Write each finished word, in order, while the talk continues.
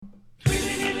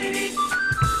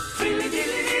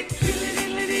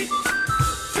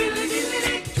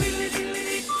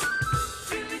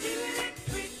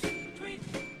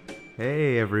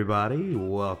everybody.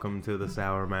 Welcome to the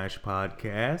Sour Mash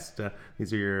Podcast.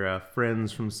 These are your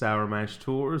friends from Sour Mash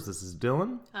Tours. This is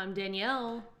Dylan. I'm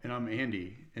Danielle. And I'm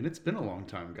Andy. And it's been a long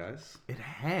time, guys. It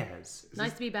has.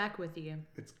 Nice to be back with you.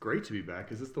 It's great to be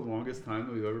back. Is this the longest time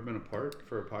that we've ever been apart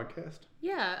for a podcast?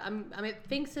 Yeah, I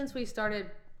think since we started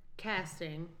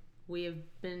casting, we have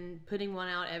been putting one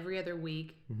out every other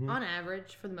week. On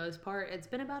average, for the most part. It's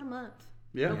been about a month.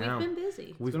 Yeah. But we've been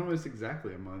busy. It's been almost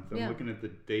exactly a month. I'm looking at the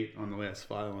date on the last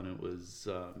file, and it was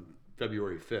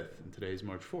February 5th, and today's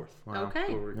March 4th. Wow.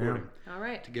 Okay. We're recording. All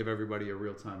right. To give everybody a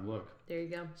real-time look. There you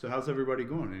go. So how's everybody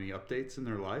going? Any updates in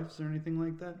their lives or anything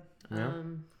like that? Yeah.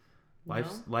 No.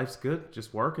 Life's good.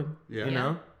 Just working. Yeah. You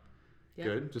know? Yeah.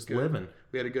 Good. Just good. living.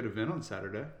 We had a good event on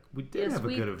Saturday. We did have a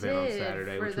good event on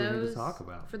Saturday, which we need to talk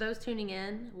about. For those tuning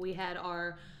in, we had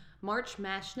our March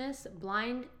Mashness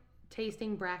blind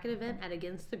tasting bracket event at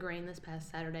Against the Grain this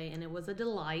past Saturday, and it was a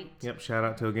delight. Yep, shout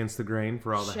out to Against the Grain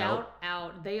for all the help. Shout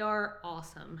out. They are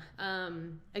awesome.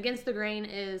 Against the Grain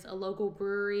is a local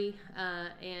brewery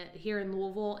here in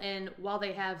Louisville, and while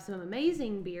they have some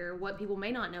amazing beer, what people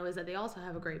may not know is that they also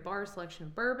have a great bar selection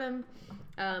of bourbon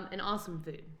and awesome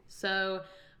food. So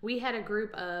we had a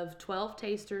group of 12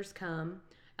 tasters come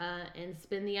and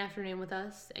spend the afternoon with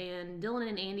us, and Dylan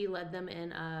and Andy led them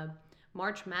in a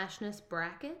March Mashness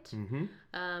bracket.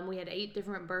 We had 8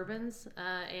 different bourbons,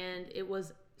 and it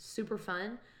was super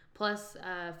fun, plus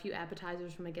a few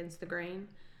appetizers from Against the Grain.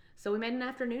 So we made an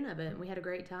afternoon of it, and we had a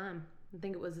great time. I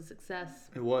think it was a success.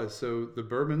 It was. So the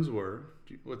bourbons were,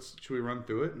 should we run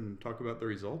through it and talk about the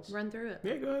results? Run through it.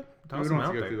 Yeah, go ahead. We don't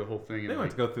have to go through the whole thing. They don't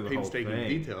have to go through the whole thing.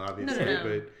 Painstaking detail, obviously.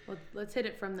 No. But Let's hit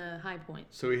it from the high point.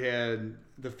 So we had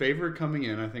the favorite coming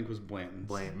in, I think, was Blanton's.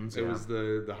 Blanton's, It was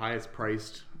the highest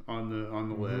priced on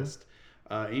the list.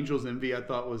 Angel's Envy, I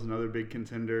thought, was another big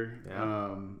contender.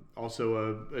 Yeah.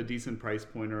 Also a decent price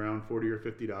point, around $40 or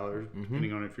 $50,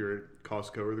 depending on if you're at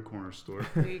Costco or the corner store.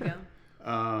 There you go.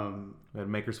 We had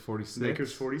Maker's 46.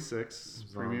 Maker's 46,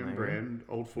 premium brand.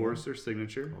 Old Forester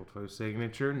Signature. Old Forester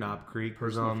Signature. Knob Creek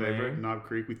was Personal on favorite. there. Knob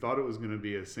Creek. We thought it was going to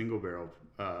be a single barrel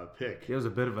pick. It was a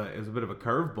bit of a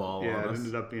curveball. Yeah, on it us.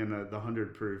 ended up being the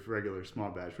 100 proof regular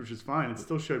small batch, which is fine. It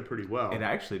still showed pretty well. It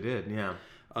actually did, yeah.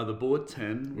 The Bullet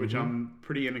 10, which I'm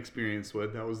pretty inexperienced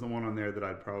with. That was the one on there that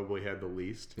I'd probably had the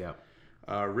least. Yeah.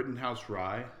 Rittenhouse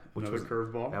Rye, another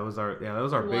curveball. That was our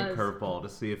big curveball to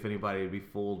see if anybody would be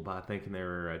fooled by thinking they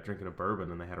were drinking a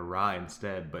bourbon and they had a rye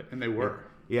instead. And they were.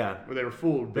 Yeah. Well, they were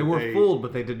fooled. They were fooled,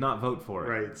 but they did not vote for it.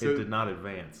 Right. So it did not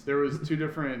advance. There was 2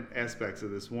 different aspects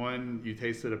of this. One, you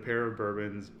tasted a pair of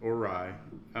bourbons or rye,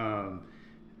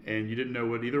 and you didn't know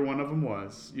what either one of them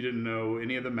was. You didn't know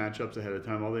any of the matchups ahead of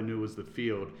time. All they knew was the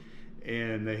field.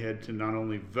 And they had to not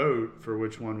only vote for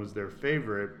which one was their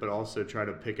favorite, but also try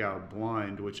to pick out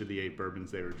blind which of the 8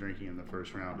 bourbons they were drinking in the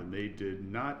first round. And they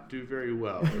did not do very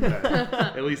well with that.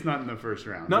 At least not in the first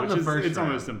round. Not in the first It's round.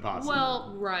 almost impossible.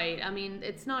 Well, right. I mean,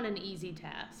 it's not an easy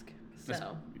task.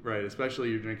 So. Right, especially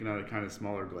you're drinking out of kind of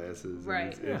smaller glasses.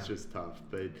 Right. It's just tough.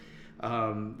 But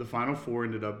the final 4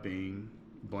 ended up being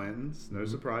Blanton's. No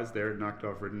surprise there. It knocked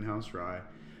off Rittenhouse Rye.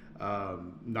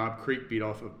 Knob Creek beat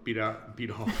off. I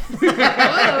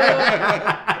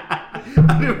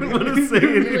didn't want to say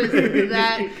anything. It was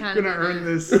that kind Gonna of earn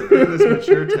this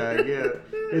mature tag. Yeah,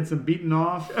 we had some beaten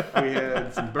off. We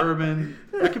had some bourbon.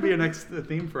 That could be a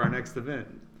theme for our next event.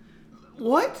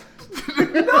 What?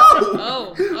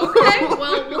 Oh, okay.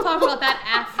 Well, we'll talk about that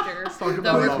after talk the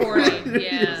about it recording.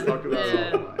 Yeah. Let's talk about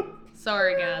it offline.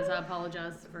 Sorry, guys. I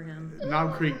apologize for him.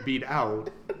 Knob Creek beat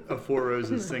out a Four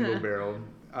Roses single barrel.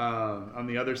 On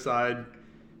the other side,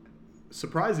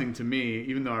 surprising to me,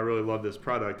 even though I really love this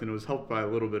product, and it was helped by a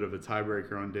little bit of a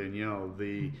tiebreaker on Danielle,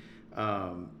 the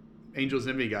Angel's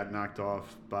Envy got knocked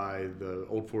off by the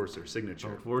Old Forester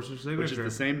Signature. Old Forester Signature. Which is the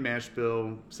same mash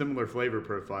bill, similar flavor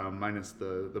profile, minus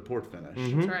the port finish.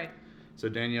 That's right. So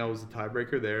Danielle was the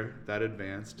tiebreaker there. That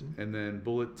advanced. And then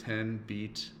Bullet 10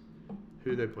 beat...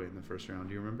 Who they played in the first round?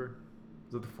 Do you remember?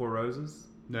 Was it the Four Roses?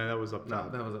 No, that was up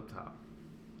top. No, that was up top.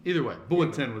 Either way,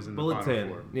 Bullet 10 was in the final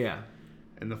 4. Yeah.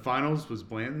 And the finals was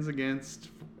Blanton's against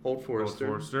Old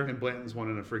Forester. And Blanton's won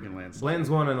in a freaking landslide.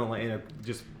 Blanton's won in a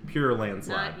just pure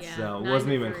landslide. So it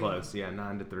wasn't even 9-3. close. Yeah,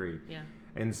 9-3. Yeah.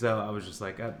 And so I was just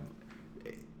like,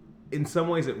 in some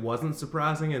ways it wasn't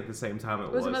surprising. At the same time,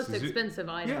 it was. It was the most expensive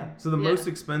item. Yeah. So the most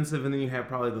expensive, and then you have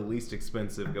probably the least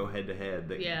expensive go head to head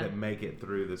that make it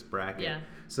through this bracket. Yeah.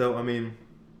 So I mean,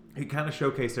 it kind of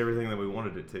showcased everything that we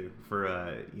wanted it to for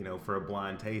a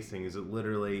blind tasting. Is it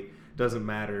literally doesn't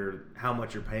matter how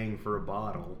much you're paying for a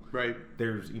bottle. Right.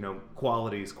 There's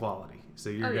quality is quality. So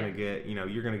you're gonna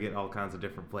get all kinds of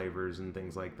different flavors and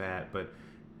things like that. But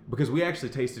because we actually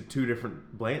tasted 2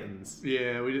 different Blantons.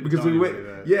 Yeah, we didn't Because tell we anybody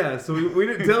went, that. yeah, so we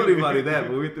didn't tell anybody that,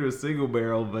 but we went through a single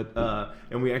barrel,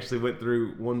 and we actually went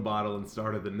through one bottle and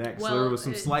started the next. so Well, there was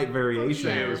some slight variation.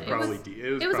 Yeah, Yeah, it was it probably was-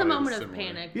 it was It was a probably moment of similar.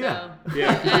 panic, Yeah. though.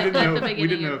 Yeah, At the we didn't know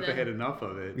beginning if of they the- had enough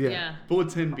of it. Yeah. Yeah. Bullet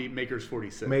 10 beat Makers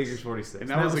 46. Makers 46. And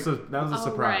that was a Oh,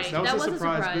 surprise. right. That was That a was a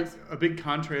surprise, surprise. but a big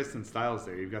contrast in styles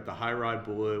there. You've got the high rod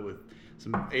Bullet with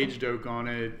some aged oak on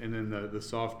it, and then the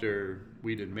softer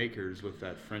weeded Makers with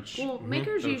that French. Well,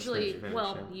 Makers Those usually, French finish,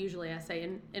 well, yeah. usually I say,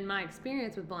 in my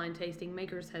experience with blind tasting,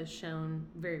 Makers has shown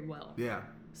very well. Yeah.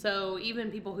 So even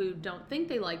people who don't think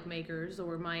they like Makers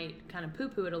or might kind of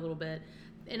poo-poo it a little bit,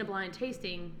 in a blind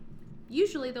tasting,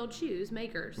 usually they'll choose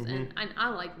Makers. And I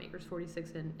like Makers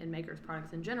 46 and Makers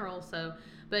products in general. So,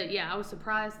 but yeah, I was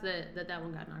surprised that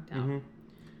one got knocked out.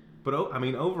 But I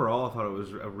mean, overall, I thought it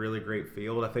was a really great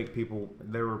field. I think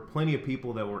there were plenty of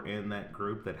people that were in that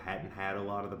group that hadn't had a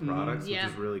lot of the products, Yeah.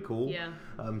 which is really cool. Yeah.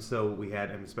 So we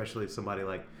had, and especially somebody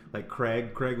like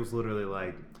Craig. Craig was literally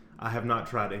like, I have not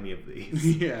tried any of these.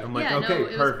 Yeah. I'm like, yeah, okay, no,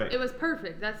 it perfect. Was, it was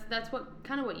perfect. That's what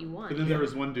kind of what you want. But then there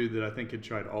was one dude that I think had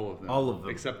tried all of them. All of them.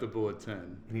 Except the Bullet 10.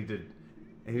 and he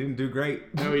didn't do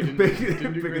great. No, he didn't- Picking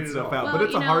didn't do great at stuff all. out. Well, but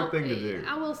it's you a hard know, thing to do.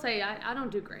 I will say I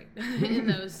don't do great in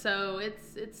those, so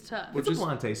it's tough. It's a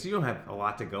blind taste. So you don't have a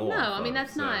lot to go No, off I mean of,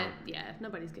 that's so. not. Yeah,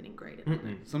 nobody's getting great at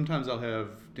that. Sometimes I'll have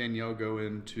Danielle go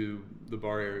into the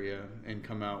bar area and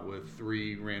come out with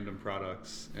 3 random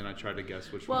products, and I try to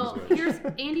guess which Well, one's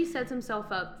which. Andy sets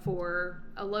himself up for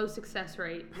a low success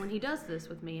rate when he does this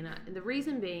with me, and the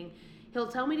reason being, he'll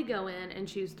tell me to go in and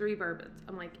choose 3 bourbons.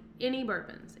 I'm like, any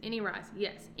bourbons, any rye,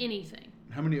 yes, anything.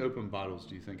 How many open bottles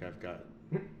do you think I've got?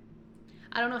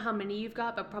 I don't know how many you've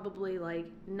got, but probably like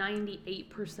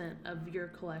 98% of your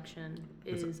collection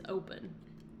is open.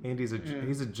 Andy's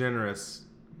he's a generous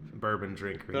bourbon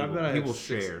drinker. But I bet I he have will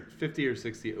share. 50 or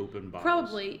 60 open bottles.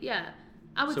 Probably, yeah.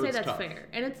 I would So say it's that's tough. fair,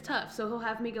 and it's tough. So he'll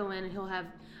have me go in, and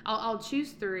I'll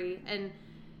choose 3, and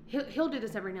he'll do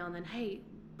this every now and then. Hey,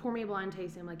 pour me a blind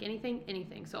tasting. I'm like,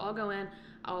 anything. So I'll go in,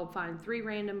 I'll find 3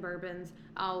 random bourbons.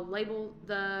 I'll label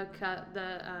the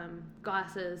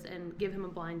glasses and give him a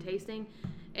blind tasting.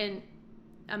 And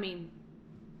I mean,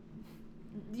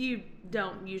 you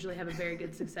don't usually have a very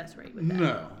good success rate with that.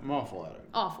 No, I'm awful at it.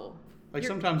 Awful. Like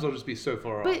You're- sometimes I'll just be so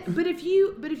far But off. but if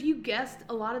you guessed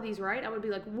a lot of these right, I would be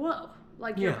like, whoa,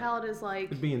 like your Yeah. palate is like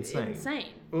It'd be insane. Insane.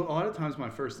 Well, a lot of times my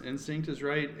first instinct is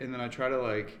right, and then I try to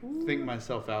like think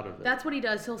myself out of it. That's what he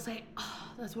does. He'll say,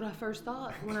 "Oh, that's what I first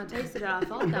thought when I tasted it. I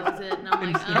thought that was it." And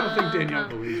I'm like, I don't think Danielle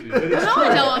believes me, but it's No, true.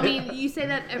 no. I mean, you say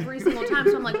that every single time.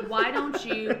 So I'm like, why don't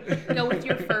you go with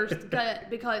your first gut?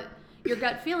 Because your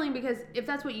gut feeling. Because if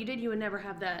that's what you did, you would never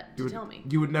have that to tell me.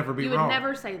 You would never be You would wrong.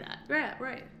 never say that. Yeah,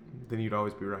 right. Then you'd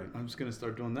always be right. I'm just gonna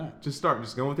start doing that. Just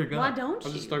go with your gut. Why don't I'll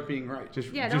you? just start being right.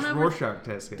 Just Yeah, just don't over- Rorschach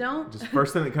test it. don't- Just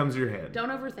first thing that comes to your head. Don't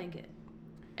overthink it.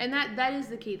 And that is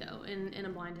the key, though, in a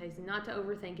blind tasting, not to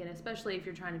overthink it, especially if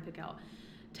you're trying to pick out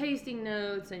tasting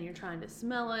notes and you're trying to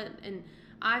smell it. And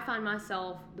I find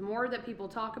myself, the more that people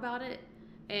talk about it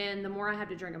and the more I have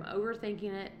to drink, I'm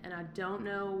overthinking it, and I don't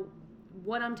know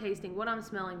what I'm tasting, what I'm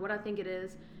smelling, what I think it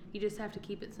is. You just have to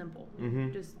keep it simple.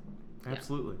 Just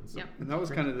Absolutely. So- Yep. And that was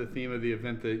kind of the theme of the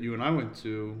event that you and I went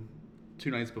to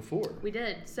 2 nights before. We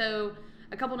did. So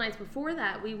a couple nights before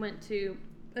that, we went to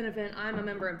an event. I'm a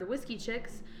member of the Whiskey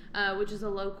Chicks, which is a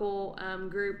local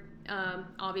group.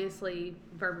 Obviously,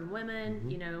 bourbon women,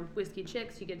 Whiskey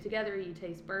Chicks. You get together, you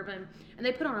taste bourbon, and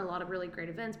they put on a lot of really great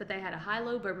events. But they had a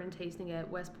high-low bourbon tasting at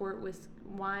Westport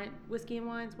Whiskey and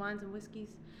Wines and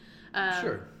Whiskeys.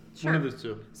 Sure. Sure. One of the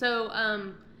 2. So,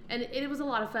 and it was a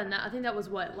lot of fun. I think that was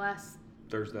last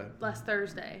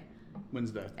Thursday.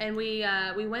 Wednesday. And we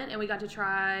went and we got to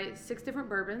try 6 different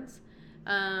bourbons,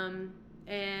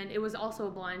 and it was also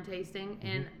a blind tasting.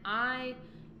 And I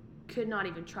could not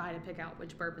even try to pick out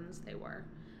which bourbons they were,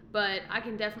 but I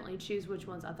can definitely choose which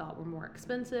ones I thought were more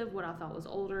expensive, what I thought was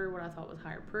older, what I thought was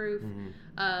higher proof.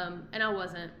 And I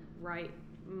wasn't right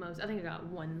I think I got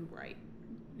one right.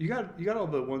 You got all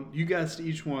the one. You guessed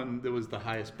each one that was the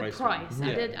highest price. Price. one.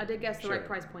 I did guess the Sure. right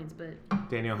price points, but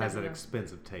Danielle has that Definitely.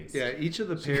 expensive taste. Yeah, each of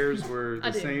the pairs were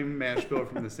I the do. same mash bill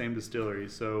from the same distillery.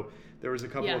 So there was a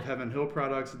couple Yeah. of Heaven Hill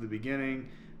products at the beginning,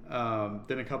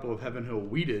 then a couple of Heaven Hill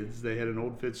Wheateds. They had an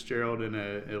Old Fitzgerald and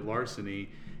a Larceny,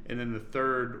 and then the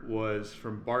third was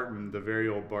from Barton, the very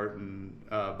old Barton,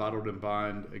 bottled and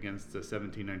bond against the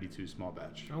 1792 small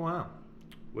batch. Oh wow.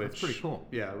 Which, That's pretty cool.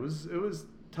 Yeah, it was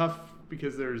tough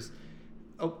because there's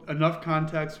enough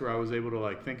context where I was able to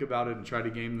like think about it and try to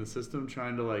game the system,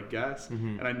 trying to like guess.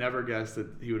 Mm-hmm. And I never guessed that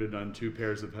he would have done 2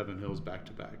 pairs of Heaven Hills back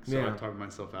to back. So I talked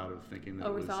myself out of thinking that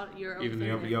Overthought. You're even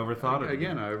overthinking. You overthought it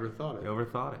again. I overthought it. You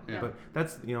overthought it. Yeah. But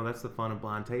that's that's the fun of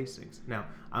blind tastings. Now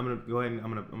I'm gonna go ahead and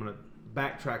I'm gonna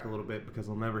backtrack a little bit because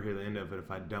I'll never hear the end of it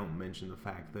if I don't mention the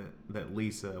fact that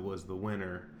Lisa was the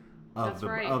winner of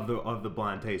That's the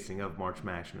blind tasting of March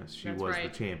Madness. She That's was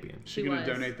right. the champion. She gonna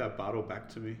donate that bottle back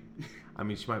to me? I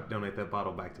mean, she might donate that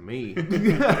bottle back to me.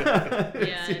 That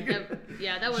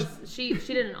was she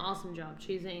did an awesome job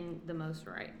choosing the most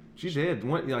right. She did.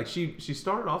 She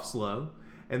started off slow,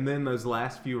 and then those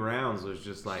last few rounds was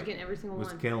just like She's getting every single was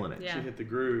one. killing it. Yeah. She hit the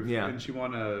groove. Yeah. And she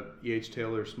won a E.H.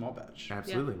 Taylor small batch.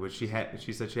 Absolutely, which she said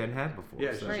she hadn't had before.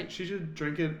 Yeah, so. she should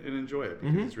drink it and enjoy it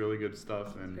because it's really good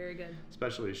stuff, and Very good.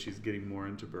 especially as she's getting more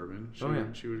into bourbon, she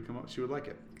would like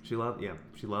it. She loved it,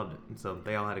 and so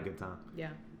they all had a good time. Yeah.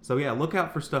 So yeah, look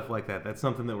out for stuff like that. That's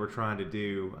something that we're trying to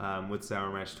do with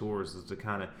Sour Mash Tours, is to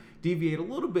kind of deviate a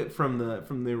little bit from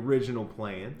the original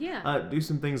plan. Yeah. Do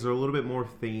some things that are a little bit more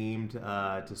themed,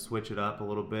 to switch it up a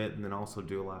little bit, and then also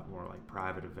do a lot more like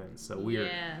private events. So we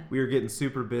are getting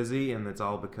super busy, and that's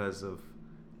all because of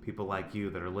people like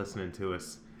you that are listening to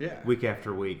us week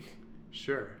after week.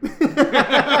 Sure.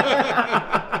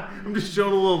 I'm just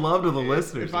showing a little love to the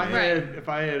listeners. If I had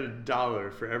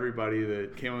 $1 for everybody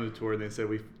that came on the tour and they said,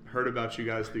 "We've heard about you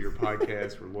guys through your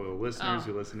podcast. We're loyal listeners.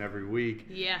 You listen every week."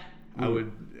 Yeah. I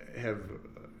would have,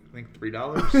 I think,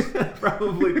 $3.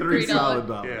 Probably $3 solid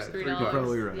dollars. Yeah, $3. You're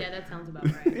probably right. Yeah, that sounds about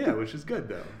right. Yeah, which is good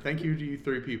though. Thank you to you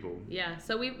 3 people. Yeah,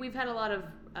 so we've had a lot of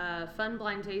fun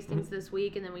blind tastings this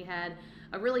week, and then we had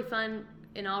a really fun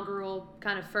inaugural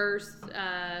kind of first,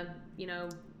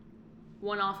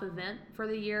 one-off event for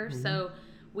the year. Mm-hmm. So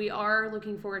we are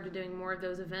looking forward to doing more of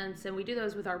those events, and we do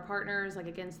those with our partners, like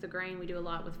Against the Grain. We do a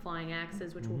lot with Flying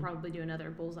Axes, which we'll probably do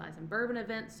another Bullseyes and Bourbon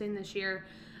event soon this year.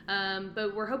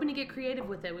 But we're hoping to get creative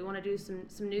with it. We want to do some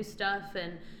new stuff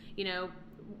and,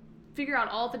 figure out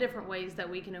all the different ways that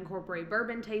we can incorporate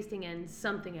bourbon tasting and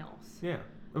something else. Yeah.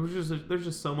 There's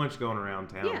just so much going around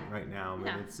town right now. I mean,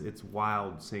 Yeah. it's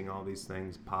wild seeing all these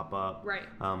things pop up Right.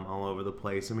 All over the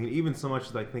place. I mean, even so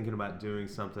much like thinking about doing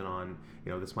something on,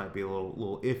 this might be a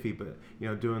little iffy, but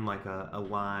doing like a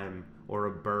lime or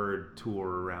a bird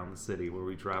tour around the city where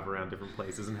we drive around different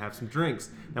places and have some drinks.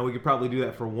 Now we could probably do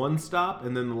that for one stop,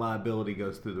 and then the liability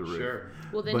goes through the roof. Sure.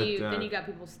 Well, then you got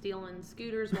people stealing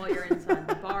scooters while you're inside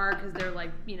the bar because they're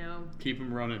like, Keep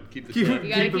them running. Keep the Keep truck. You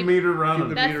gotta the keep- meter running. keep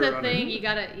the That's meter the running. thing. You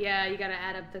gotta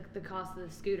add up the cost of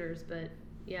the scooters, but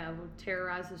we'll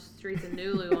terrorize the streets of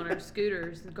Nulu on our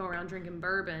scooters and go around drinking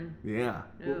bourbon. Yeah.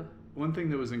 Ugh. One thing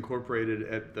that was incorporated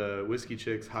at the Whiskey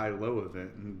Chicks high-low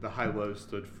event, and the high-low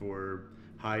stood for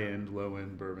high-end,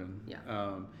 low-end bourbon.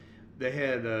 Yeah. They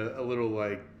had a little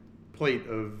like plate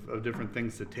of different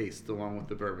things to taste along with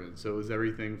the bourbon. So it was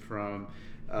everything from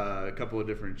a couple of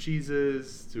different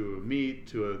cheeses to a meat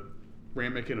to a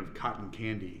ramekin of cotton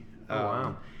candy. Oh,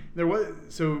 wow.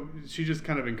 So she just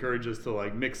kind of encouraged us to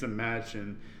like mix and match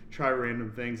and try random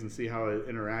things and see how it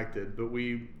interacted. But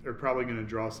we are probably going to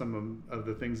draw some of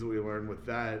the things that we learned with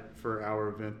that for our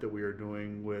event that we are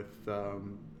doing with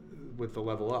the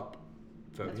Level Up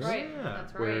folks. That's right. Yeah.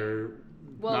 That's right. Where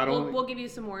Well, not only we'll give you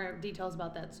some more details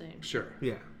about that soon. sure.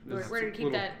 Yeah. We're going to keep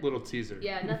little, that. little teaser.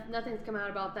 Yeah, nothing's come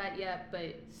out about that yet,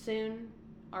 but soon,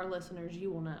 our listeners,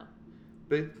 you will know.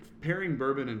 But pairing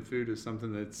bourbon and food is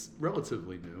something that's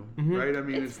relatively new, Mhm. right? I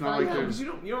mean, It's it's not fun. like Yeah, there's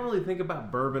because you don't really think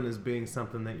about bourbon as being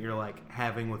something that you're like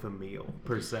having with a meal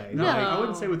per se. No, No. I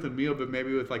wouldn't say with a meal, but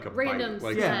maybe with like a Random bite,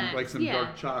 like snacks, like some yeah.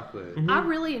 dark chocolate. Mhm. I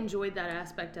really enjoyed that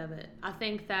aspect of it. I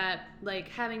think that like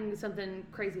having something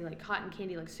crazy like cotton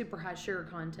candy, like super high sugar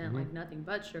content, like nothing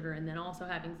but sugar, and then also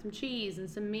having some cheese and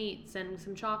some meats and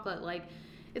some chocolate, like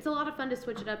it's a lot of fun to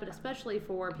switch it up, and especially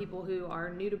for people who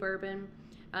are new to bourbon.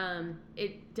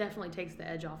 It definitely takes the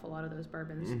edge off a lot of those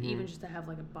bourbons, even just to have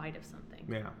like a bite of something,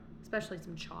 Yeah, especially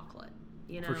some chocolate,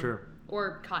 for sure.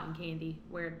 or cotton candy,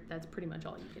 where that's pretty much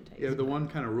all you can taste. Yeah, the one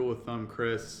kind of rule of thumb,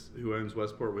 Chris, who owns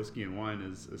Westport Whiskey and Wine,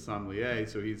 is a sommelier,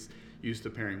 so he's used to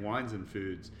pairing wines and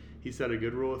foods. He said a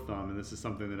good rule of thumb, and this is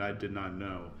something that I did not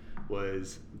know,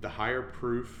 was the higher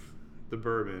proof the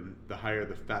bourbon, the higher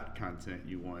the fat content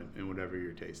you want in whatever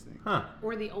you're tasting. Huh.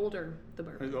 Or the older the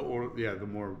bourbon, Or yeah, the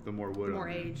more wood. the more on there.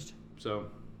 aged. So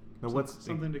Now, what's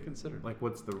something to consider?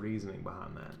 what's the reasoning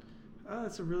behind that?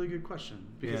 That's a really good question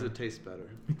because Yeah. it tastes better.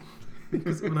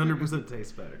 Because 100%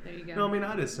 tastes better. There you go. No, I mean,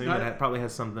 I'd assume Not- that probably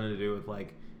has something to do with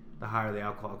like the higher the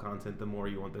alcohol content, the more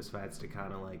you want those fats to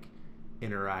kind of like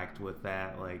interact with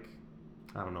that. Like,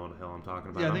 I don't know what the hell I'm talking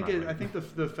about. Yeah, I'm not I ready. think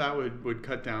the fat would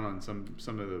cut down on some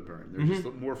of the burn. There's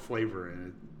just more flavor in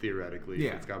it theoretically.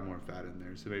 Yeah. It's got more fat in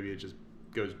there, so maybe it just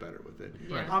goes better with it.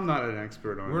 Yeah. I'm not an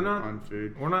expert on on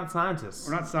food. We're not scientists.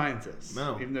 We're not scientists.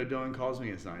 No. Even though Dylan calls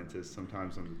me a scientist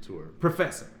sometimes on the tour.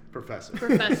 Professor. Professor.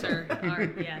 Professor.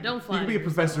 Don't You flatter can be a yourself.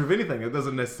 professor of anything. It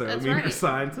doesn't necessarily That's mean you're a right.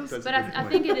 scientist. That's But a good I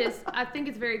point. think it is. I think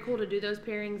it's very cool to do those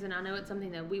pairings, and I know it's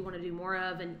something that we want to do more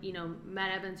of. And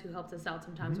Matt Evans, who helps us out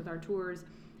sometimes with our tours,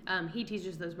 he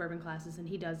teaches those bourbon classes, and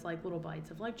he does like little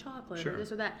bites of like chocolate Sure. or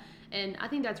this or that. And I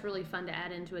think that's really fun to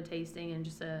add into a tasting and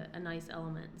just a nice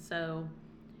element. So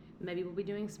maybe we'll be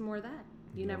doing some more of that.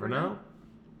 You never know.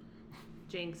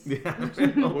 Jinx. Yeah.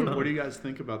 What do you guys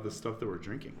think about the stuff that we're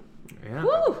drinking? Yeah.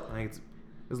 Woo! I think it's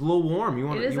a little warm. You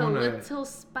want It is a to little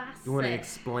spicy. you want to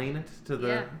explain it to the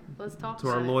Yeah, let's talk to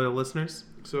our about it. loyal listeners?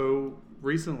 So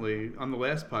recently, on the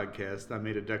last podcast, I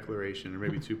made a declaration, or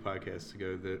maybe 2 podcasts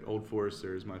ago, that Old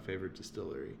Forester is my favorite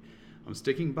distillery. I'm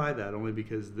sticking by that only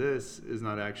because this is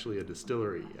not actually a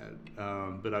distillery yet.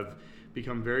 But I've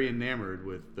become very enamored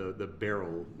with the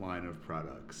Barrel line of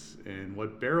products. And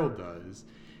what Barrel does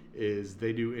is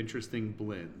they do interesting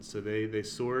blends. So they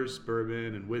source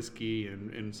bourbon and whiskey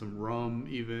and some rum,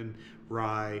 even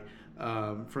rye,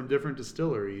 from different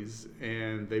distilleries,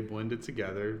 and they blend it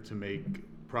together to make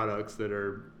products that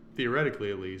are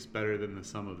theoretically at least better than the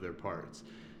sum of their parts.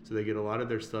 So they get a lot of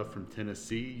their stuff from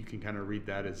Tennessee. You can kind of read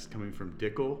that as coming from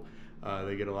Dickel.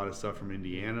 They get a lot of stuff from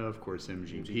Indiana, of course,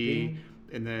 MGP.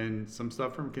 And then some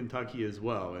stuff from Kentucky as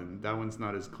well. And that one's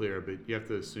not as clear, but you have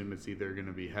to assume it's either going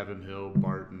to be Heaven Hill,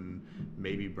 Barton,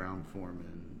 maybe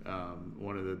Brown-Forman,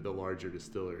 one of the larger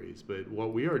distilleries. But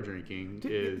what we are drinking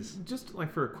is... Just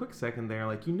like for a quick second there,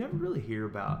 like you never really hear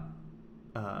about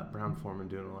Brown-Forman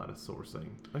doing a lot of sourcing.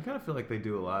 I kind of feel like they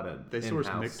do a lot of They source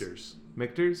in-house. Michter's.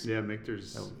 Michter's? Yeah,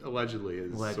 Michter's allegedly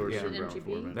is sourced yeah. from MGP?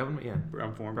 Brown-Forman. That one, yeah.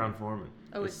 Brown-Forman. Brown-Forman.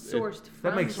 Oh, it's It- sourced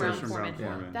from that makes sense. Brown-Forman.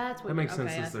 Brown-Forman. That's what That makes okay,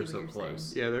 sense I since see they're what so you're close.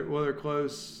 saying. Yeah, they're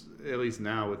close, at least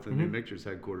now, with the new Michter's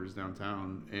headquarters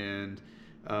downtown. And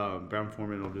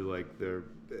Brown-Forman will do like their...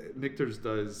 Michter's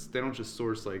does... They don't just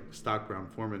source like stock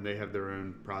Brown-Forman. They have their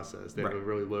own process. They have a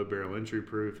really low barrel entry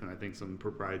proof and I think some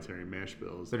proprietary mash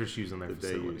bills They're just using their that they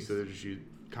use. facilities. So they're just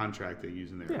contracting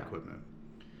using their equipment.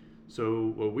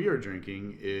 So what we are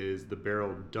drinking is the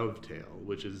Barrel Dovetail,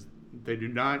 which is... They do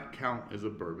not count as a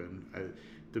bourbon.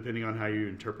 Depending on how you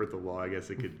interpret the law, I guess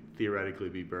it could theoretically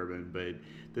be bourbon, but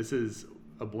this is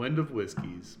a blend of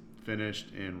whiskeys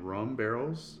finished in rum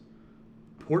barrels,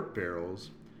 port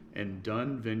barrels, and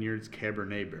Dunn Vineyards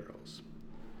Cabernet barrels.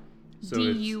 So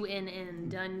it's D-U-N-N,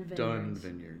 Dunn Vineyards. Dunn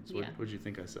Vineyards. Yeah. What'd you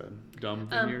think I said? Dumb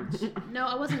Vineyards? No,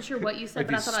 I wasn't sure what you said, Like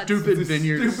but I these thought stupid I'd...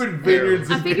 vineyards. Stupid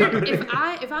vineyards. I figured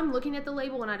if I'm looking at the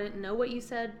label and I didn't know what you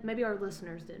said, maybe our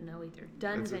listeners didn't know either.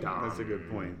 Dunn Vineyards. That's a good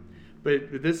point.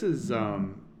 But this has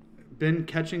been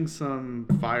catching some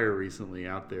fire recently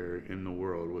out there in the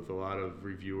world with a lot of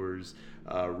reviewers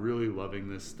really loving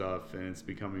this stuff, and it's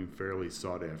becoming fairly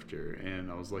sought after.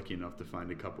 And I was lucky enough to find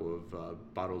a couple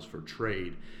of bottles for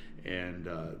trade. And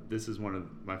this is one of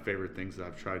my favorite things that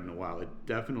I've tried in a while. It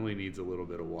definitely needs a little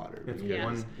bit of water. It's Yeah.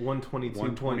 122.9.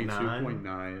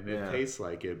 122.9, and it tastes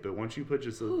like it. But once you put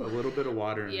just a little bit of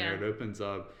water in there, Yeah. it opens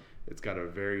up. It's got a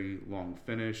very long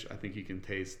finish. I think you can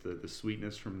taste the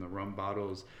sweetness from the rum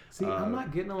bottles. See, I'm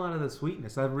not getting a lot of the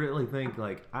sweetness. I really think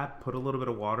like I put a little bit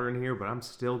of water in here, but I'm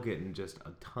still getting just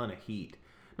a ton of heat.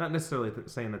 Not necessarily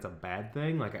saying that's a bad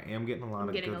thing. Like I am getting a lot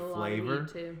of Getting good a lot of flavor,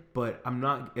 heat, too. but I'm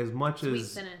not as much Sweet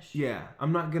as finish. Yeah,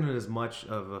 I'm not getting as much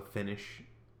of a finish,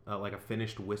 like a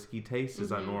finished whiskey taste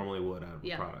as I normally would out of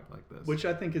a product like this. Which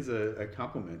I think is a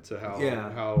compliment to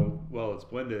Yeah. how well it's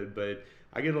blended. But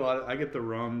I get the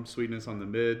rum sweetness on the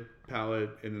mid palate,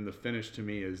 and then the finish to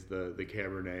me is the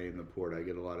Cabernet and the port. I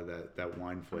get a lot of that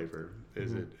wine flavor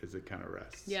as it kind of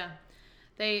rests. Yeah.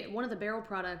 One of the barrel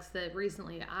products that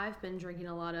recently I've been drinking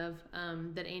a lot of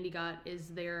that Andy got is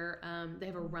they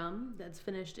have a rum that's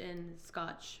finished in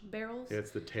Scotch barrels. Yeah, it's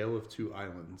the Tale of Two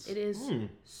Islands. It is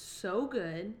so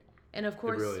good. And of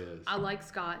course, really is. I like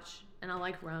Scotch and I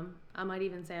like rum. I might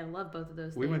even say I love both of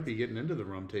those We things. might be getting into the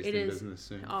rum tasting It is. business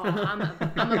soon. Oh, I'm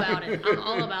about it. I'm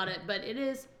all about it. But it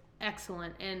is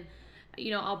excellent. And,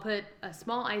 I'll put a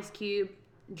small ice cube,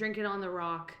 drink it on the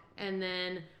rock, and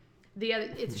then the other,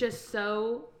 it's just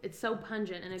it's so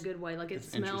pungent in a good way. Like it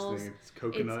smells Interesting. It's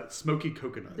coconut, smoky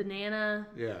coconut. banana.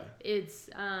 Yeah. It's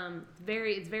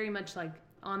very much like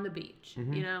on the beach,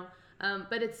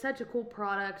 but it's such a cool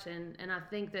product, and I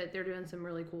think that they're doing some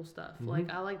really cool stuff. Like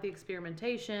I like the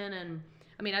experimentation, and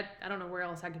I mean I don't know where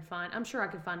else I could find. I'm sure I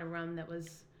could find a rum that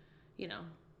was,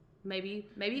 maybe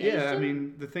Yeah, aged I in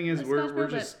mean the thing is a we're Scotch barrel,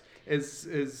 just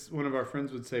As one of our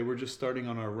friends would say, we're just starting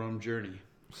on our rum journey.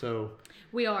 So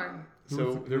We are.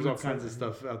 there's all kinds of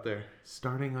stuff out there.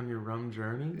 Starting on your rum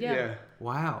journey? Yeah.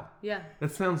 Wow. Yeah.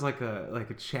 That sounds like a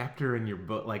chapter in your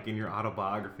book, like in your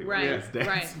autobiography. one of Right. these days.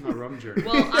 Right. My rum journey.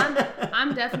 Well,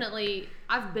 I'm definitely,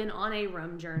 I've been on a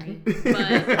rum journey,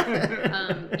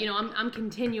 but you know, I'm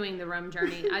continuing the rum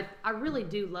journey. I really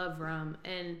do love rum,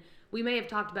 and we may have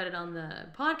talked about it on the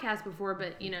podcast before,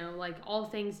 but you know, like all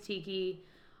things tiki,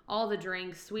 all the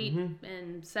drinks, sweet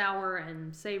and sour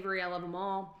and savory, I love them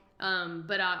all.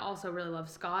 But I also really love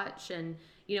Scotch, and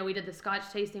you know, we did the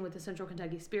Scotch tasting with the Central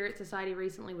Kentucky Spirit Society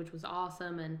recently, which was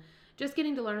awesome, and just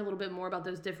getting to learn a little bit more about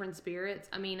those different spirits.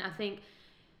 I mean, I think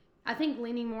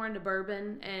leaning more into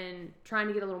bourbon and trying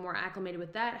to get a little more acclimated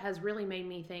with that has really made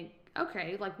me think,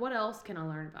 okay, like what else can I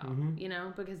learn about? You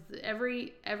know, because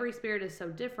every spirit is so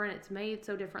different, it's made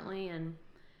so differently, and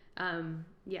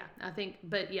yeah, I think,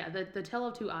 but yeah, the Tale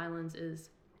of Two Islands is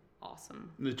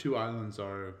awesome. The two islands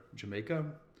are Jamaica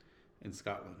and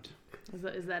Scotland.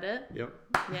 Is that it? Yep.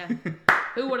 Yeah.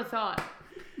 Who would have thought?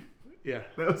 Yeah.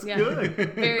 That was Yeah. good.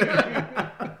 Very good.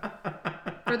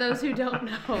 For those who don't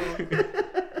know.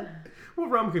 Well,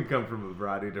 rum can come from a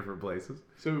variety of different places.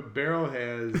 So Barrel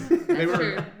has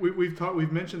True.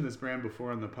 we've mentioned this brand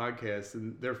before on the podcast,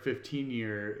 and their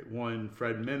 15-year won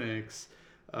Fred Minnick's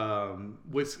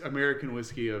American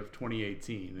Whiskey of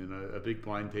 2018 and a big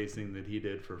blind tasting that he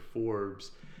did for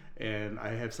Forbes. And I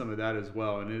have some of that as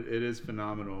well, and it is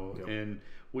phenomenal. Yep. And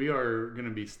we are going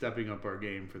to be stepping up our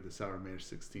game for the Sour Mash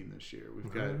 16 this year.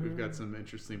 We've got some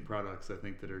interesting products I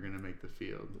think that are going to make the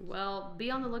field. Well,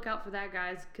 be on the lookout for that,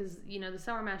 guys, because you know the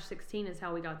Sour Mash 16 is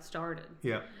how we got started.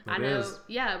 Yeah, I know.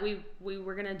 Yeah, we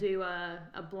were gonna do a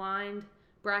blind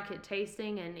bracket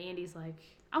tasting, and Andy's like,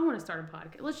 I want to start a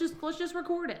podcast. Let's just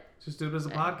record it. Just do it as a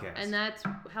podcast. And that's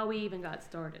how we even got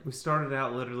started. We started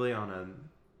out literally on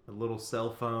a little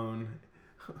cell phone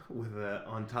with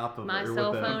on top of My it, or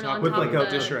cell with phone a, on with top like of a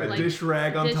the, dish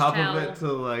rag on dish top towel. of it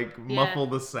to like Yeah. muffle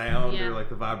the sound Yeah. or like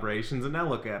the vibrations. And now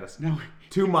look at us. No,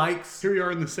 2 mics. here we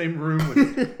are in the same room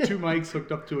with 2 mics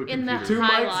hooked up to a In the computer. 2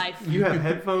 high mics. life. You have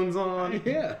headphones on.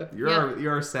 Yeah.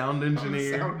 You're our sound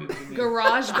engineer.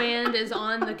 GarageBand is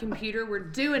on the computer. We're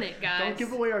doing it, guys. Don't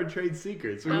give away our trade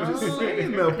secrets. We Oh. were Just just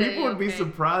saying though, Okay, people would be okay.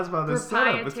 surprised by this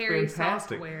setup. It's Proprietary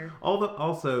fantastic. software.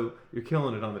 Also, you're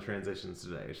killing it on the transitions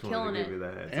today. I just wanted Killing to give it. you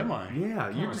that heads Am up. I? Yeah,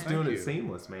 you're Oh, just thank doing you. it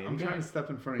seamless, man. I'm You trying got to step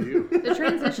in front of you. The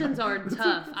transitions are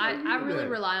tough. I really really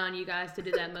good. rely on you guys to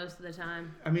do that most of the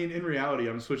time. I mean, in reality,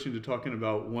 I'm switching to talking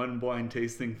about one blind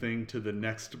tasting thing to the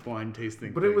next blind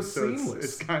tasting But thing. it was so seamless.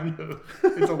 It's kind of,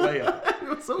 it's a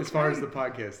layup It's okay. as far as the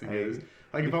podcasting Hey, goes.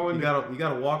 Like if I wanted you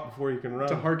gotta walk before you can run.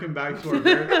 to harken back to our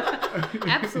very,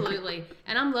 Absolutely.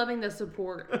 And I'm loving the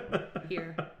support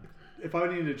here. if I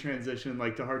needed to transition,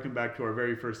 like to harken back to our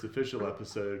very first official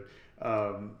episode,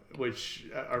 which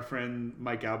our friend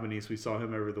Mike Albanese, we saw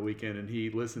him over the weekend, and he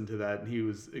listened to that, and he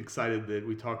was excited that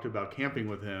we talked about camping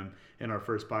with him in our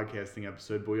first podcasting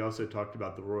episode, but we also talked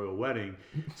about the royal wedding.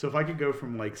 So if I could go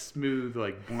from like smooth,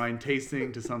 like blind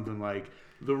tasting to something like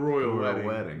the royal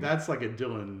wedding, that's like a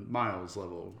Dylan Miles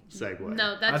level segue.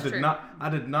 No, that's true. I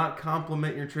did not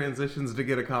compliment your transitions to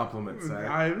get a compliment,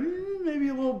 Zach. Maybe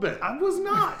a little bit. I was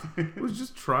not. I was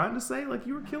just trying to say like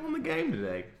you were killing the game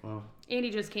today. Well, Andy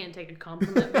just can't take a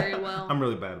compliment very well. I'm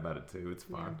really bad about it too. It's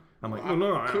fine. Yeah. I'm like, well,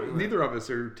 no. neither of us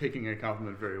are taking a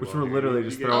compliment very Which well. we're literally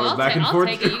just You throwing I'll back take- and I'll forth.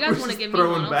 take it. You guys We're wanna just give me one,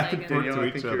 throwing I'll back take and it. forth Danielle, to I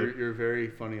each think other. you're very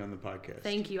funny on the podcast.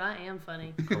 Thank you. I am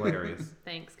funny. Hilarious.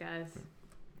 Thanks, guys.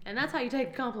 And that's how you take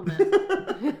a compliment.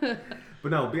 But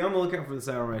no, be on the lookout for the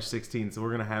Sour Mash 16. So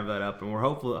we're gonna have that up, and we're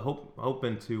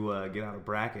hoping to get out a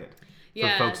bracket for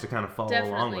folks to kind of follow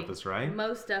along with us, right?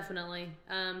 Most definitely.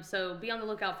 So be on the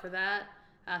lookout for that.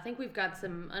 I think we've got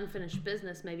some unfinished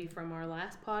business maybe from our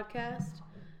last podcast.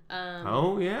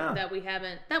 Oh yeah, That we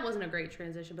haven't. That wasn't a great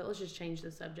transition, but let's just change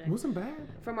the subject. it wasn't bad.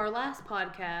 From our last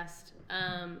podcast,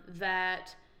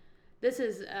 that this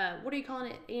is what are you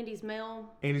calling it? Andy's mail.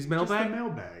 Andy's Just mailbag. the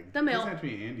mailbag. The mail- It doesn't have to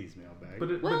be Andy's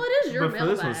mailbag. Well, it is your but for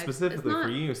this one mailbag. specifically It's not-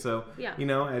 for you. So Yeah. you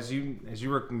know, as you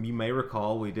may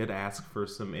recall, we did ask for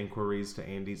some inquiries to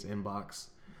Andy's inbox,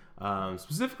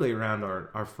 specifically around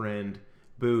our friend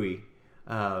Bowie.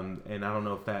 And I don't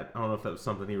know if that was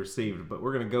something he received, but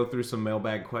we're gonna go through some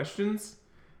mailbag questions,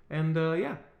 and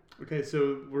yeah. Okay,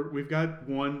 so we've got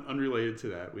one unrelated to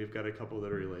that. We've got a couple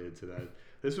that are related to that.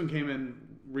 This one came in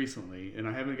recently, and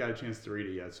I haven't got a chance to read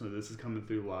it yet, so this is coming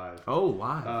through live. Oh,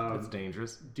 live. That's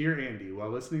dangerous. Dear Andy, while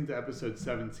listening to episode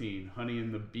 17, Honey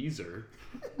and the Beezer,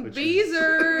 which is,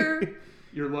 Beezer.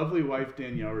 Your lovely wife,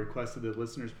 Danielle, requested that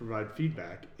listeners provide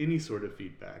feedback, any sort of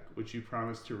feedback, which you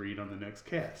promised to read on the next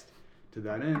cast. To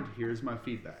that end, here's my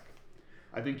feedback.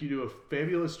 I think you do a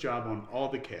fabulous job on all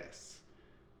the casts.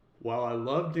 While I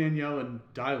love Danielle and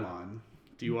Dylan,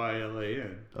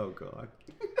 Dylan, Oh, God.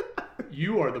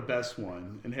 you are the best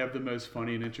one and have the most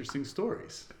funny and interesting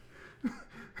stories.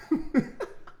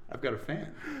 I've got a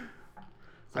fan.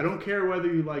 I don't care whether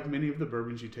you like many of the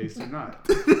bourbons you taste or not.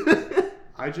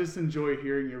 I just enjoy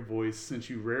hearing your voice since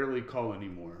you rarely call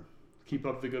anymore. Keep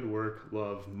up the good work.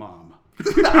 Love, Mom.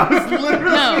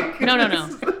 No.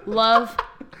 Love,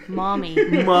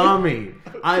 Mommy. Mommy.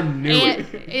 I knew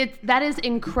it. That is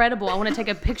incredible. I want to take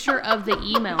a picture of the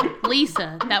email.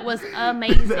 Lisa, that was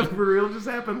amazing. That for real just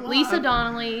happened live. Lisa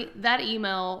Donnelly, that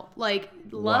email, love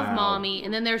Wow. Mommy,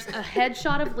 and then there's a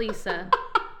headshot of Lisa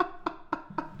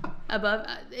above.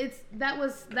 That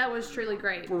was truly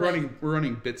great. We're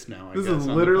running bits now. This guess, has on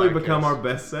the literally podcast. become our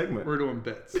best segment. We're doing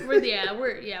bits.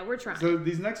 We're trying. So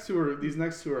these next two are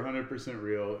 100%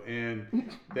 real,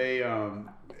 and they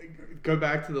go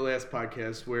back to the last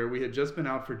podcast where we had just been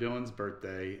out for Dylan's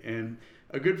birthday, and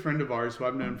a good friend of ours who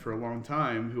I've known for a long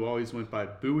time, who always went by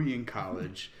Bowie in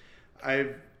college.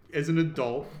 As an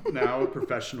adult now, a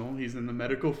professional, he's in the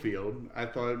medical field. I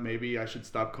thought maybe I should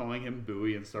stop calling him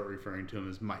Bowie and start referring to him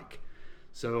as Mike.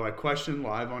 So I questioned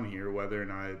live on here whether or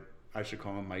not I should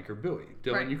call him Mike or Bowie.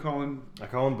 Dylan, Right. you call him I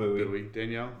call him Bowie. Bowie.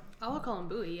 Danielle? I'll call him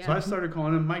Bowie. Yeah. So I started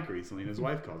calling him Mike recently, and his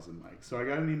wife calls him Mike. So I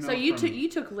got an email. So you from,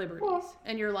 took liberties,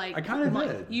 and you're like, I kind of Mike,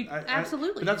 did. You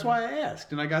absolutely. But that's did. why I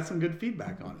asked, and I got some good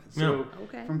feedback on it. So Yeah.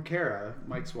 Okay. from Kara,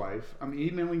 Mike's wife, I'm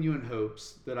emailing you in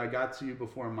hopes that I got to you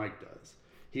before Mike does.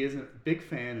 He is a big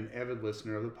fan and avid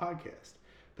listener of the podcast.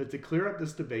 But to clear up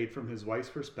this debate from his wife's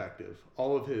perspective,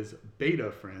 all of his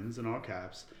beta friends, in all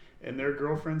caps, and their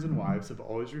girlfriends and wives have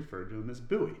always referred to him as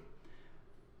Bowie.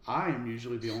 I am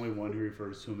usually the only one who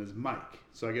refers to him as Mike.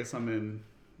 So I guess I'm in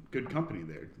good company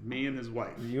there. Me and his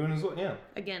wife. You and his yeah.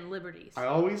 Again, liberties. I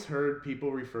always heard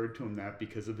people refer to him that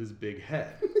because of his big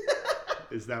head.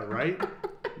 Is that right?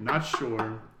 Not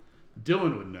sure.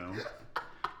 Dylan would know.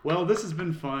 Well, this has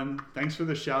been fun. Thanks for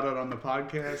the shout out on the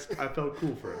podcast. I felt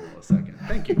cool for a millisecond.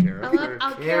 Thank you, Kara.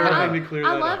 Kara, me clear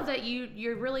I that love up. that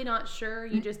you're really not sure.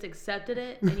 You just accepted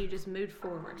it and you just moved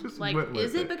forward. Just like, went with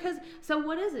is it it. because? So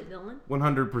what is it, Dylan?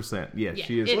 100%. Yes, Yeah,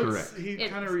 she is it is. correct. He It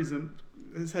kind is. of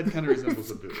his head kind of resembles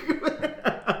a boot.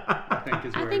 I think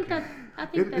is where I think came.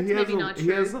 that's He maybe has not true. He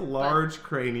has a but- large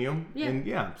cranium, Yeah. and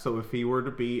yeah. So if he were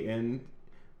to be in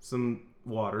some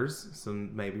waters,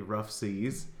 some maybe rough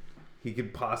seas, he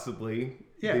could possibly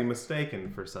Yeah. be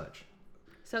mistaken for such.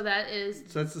 So that is.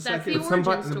 So that's the that's second- the But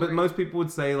origin story. But most people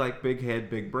would say like big head,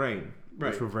 big brain,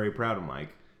 Right. which we're very proud of Mike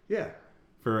Yeah.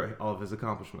 for all of his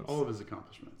accomplishments. All of his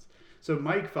accomplishments. So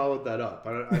Mike followed that up.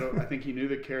 I think he knew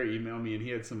that Kara emailed me, and he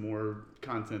had some more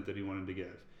content that he wanted to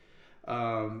give.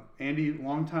 Andy,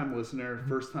 longtime listener,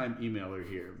 first time emailer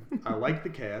here. I like the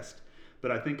cast, but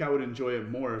I think I would enjoy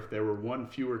it more if there were one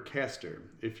fewer caster,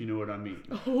 if you know what I mean.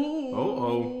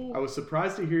 Oh. I was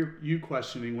surprised to hear you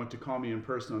questioning what to call me in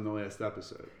person on the last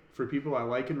episode. For people I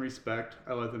like and respect,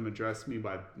 I let them address me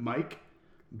by Mike,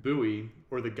 Bowie,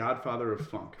 or the Godfather of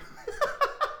Funk.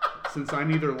 Since I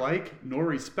neither like nor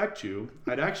respect you,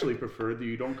 I'd actually prefer that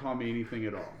you don't call me anything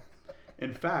at all.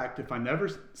 In fact, if I never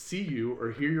see you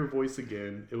or hear your voice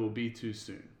again, it will be too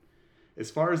soon.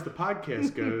 As far as the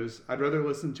podcast goes, I'd rather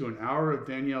listen to an hour of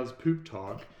Danielle's poop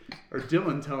talk or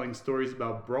Dylan telling stories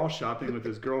about bra shopping with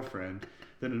his girlfriend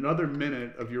than another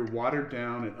minute of your watered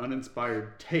down and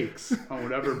uninspired takes on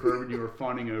whatever bourbon you were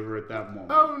fawning over at that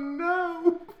moment. Oh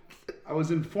no! I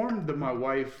was informed that my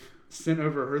wife sent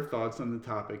over her thoughts on the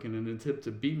topic in an attempt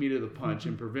to beat me to the punch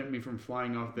and prevent me from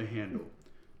flying off the handle.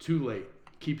 Too late.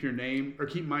 Keep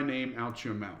my name out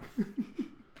your mouth.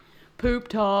 Poop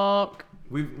talk.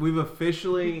 We've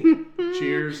officially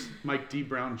Cheers, Mike D.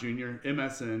 Brown Jr.,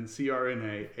 MSN,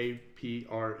 CRNA,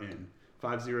 APRN,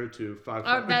 50255.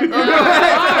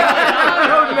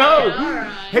 Oh no! All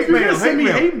right. Hate If you're mail, gonna send hate me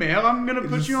mail. hate mail, I'm gonna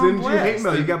put you on Send blast. hate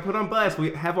mail. You got put on blast.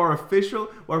 We have our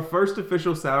first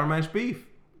official Sour Mash beef.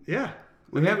 Yeah,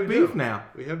 We have beef now.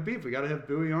 We have beef. We got to have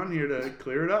Bowie on here to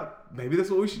clear it up. Maybe that's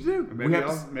what we should do. Or We maybe have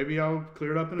I'll to- maybe I'll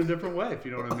clear it up in a different way if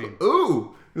you know what I mean.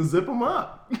 Ooh, zip them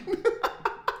up.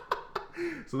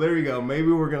 So there you go.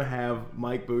 Maybe we're gonna have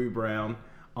Mike Bowie Brown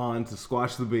on to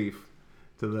squash the beef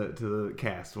to the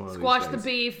cast. One of these Squash the days.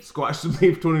 beef. Squash the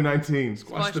beef 2019.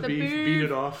 Watch the the beef, beef. beat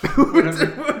it off.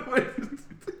 Whatever.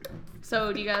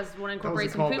 So do you guys want to incorporate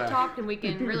a some poop callback. talk and we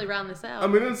can really round this out? I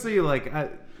mean, let's see. Like,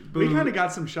 We kind of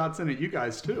got some shots in at you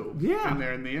guys too. Yeah. In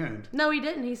there in the end. No, he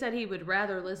didn't. He said he would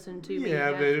rather listen to me.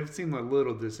 Yeah, but it seemed a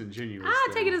little disingenuous. I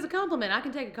then. take it as a compliment. I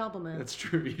can take a compliment. That's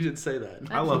true. You did say that.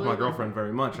 I love my Absolutely. girlfriend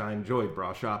very much. I enjoyed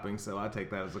bra shopping, so I take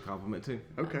that as a compliment too.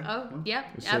 Okay. Oh, Well, yep.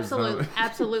 It shows Absolutely. though.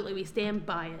 Absolutely. We stand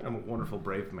by it. I'm a wonderful,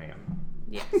 brave man.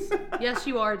 Yes. Yes,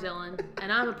 you are, Dylan.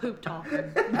 And I'm a poop talker.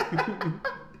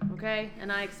 Okay?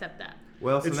 And I accept that.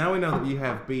 Well, so It's- now we know that you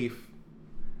have beef.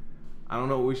 I don't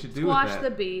know what we should do Squash with the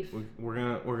that. beef. We're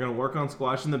gonna work on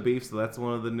squashing the beef. So that's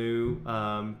one of the new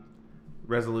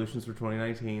resolutions for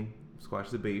 2019. Squash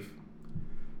the beef.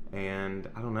 And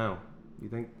I don't know. You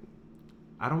think?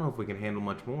 I don't know if we can handle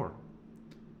much more.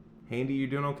 Handy, you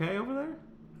doing okay over there?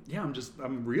 Yeah,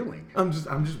 I'm reeling. I'm just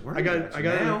worried. I got about you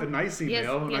now. a nice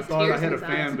email and I yes, thought I tears had in a his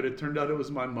fan, eyes. but it turned out it was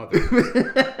my mother.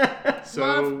 So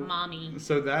Love mommy.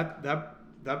 So that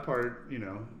part,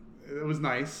 it was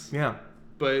nice. Yeah.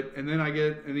 And then I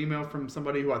get an email from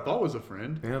somebody who I thought was a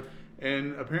friend. Yep.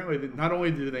 And apparently, not only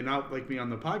do they not like me on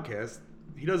the podcast,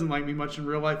 he doesn't like me much in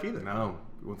real life either. No,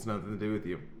 it wants nothing to do with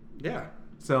you. Yeah.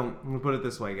 So I'm gonna put it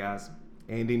this way, guys.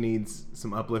 Andy needs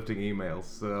some uplifting emails.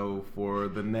 So for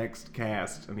the next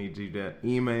cast, I need you to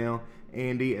email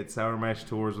Andy at Sour Mash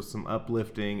Tours with some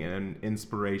uplifting and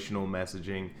inspirational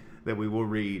messaging that we will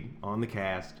read on the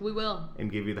cast We will.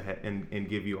 and give you and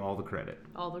give you all the credit.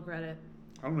 All the credit.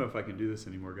 I don't know if I can do this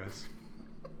anymore, guys.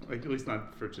 Like, at least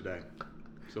not for today.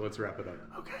 So let's wrap it up.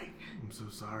 Okay. I'm so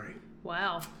sorry.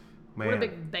 Wow. Man, What a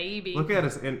big baby. look at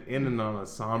us ending on a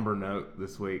somber note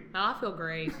this week. Oh, I feel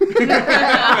great.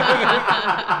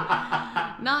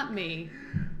 Not me.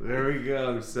 There we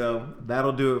go. So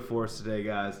that'll do it for us today,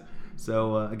 guys.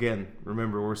 So again,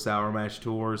 remember, we're Sour Mash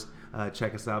Tours.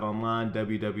 Check us out online,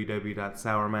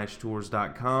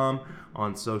 www.sourmashtours.com,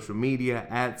 on social media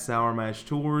at Sour Mash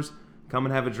Tours. Come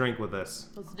and have a drink with us.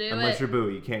 Let's do Unless it. you're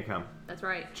Bowie, you can't come. That's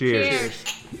right. Cheers.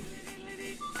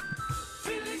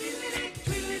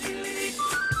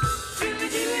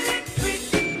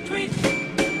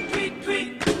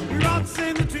 Rocks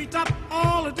in the treetop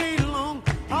all the day long,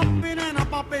 hopping and a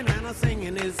bopping and a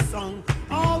singing his song.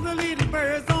 All the little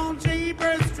birds on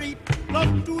Jaybird Street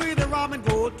love to hear the robin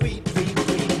go tweet, tweet,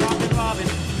 tweet. Rockin' Robin,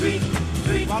 tweet,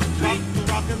 tweet, rock, rock,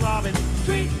 rockin' Robin,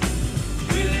 tweet,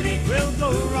 tweet. We'll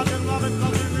go rockin' Robin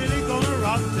 'cause we're really gonna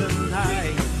rock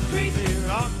tonight. Tweet,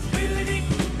 rock,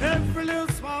 every little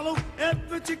swallow,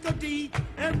 every chickadee,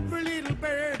 every little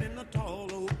bird in the tall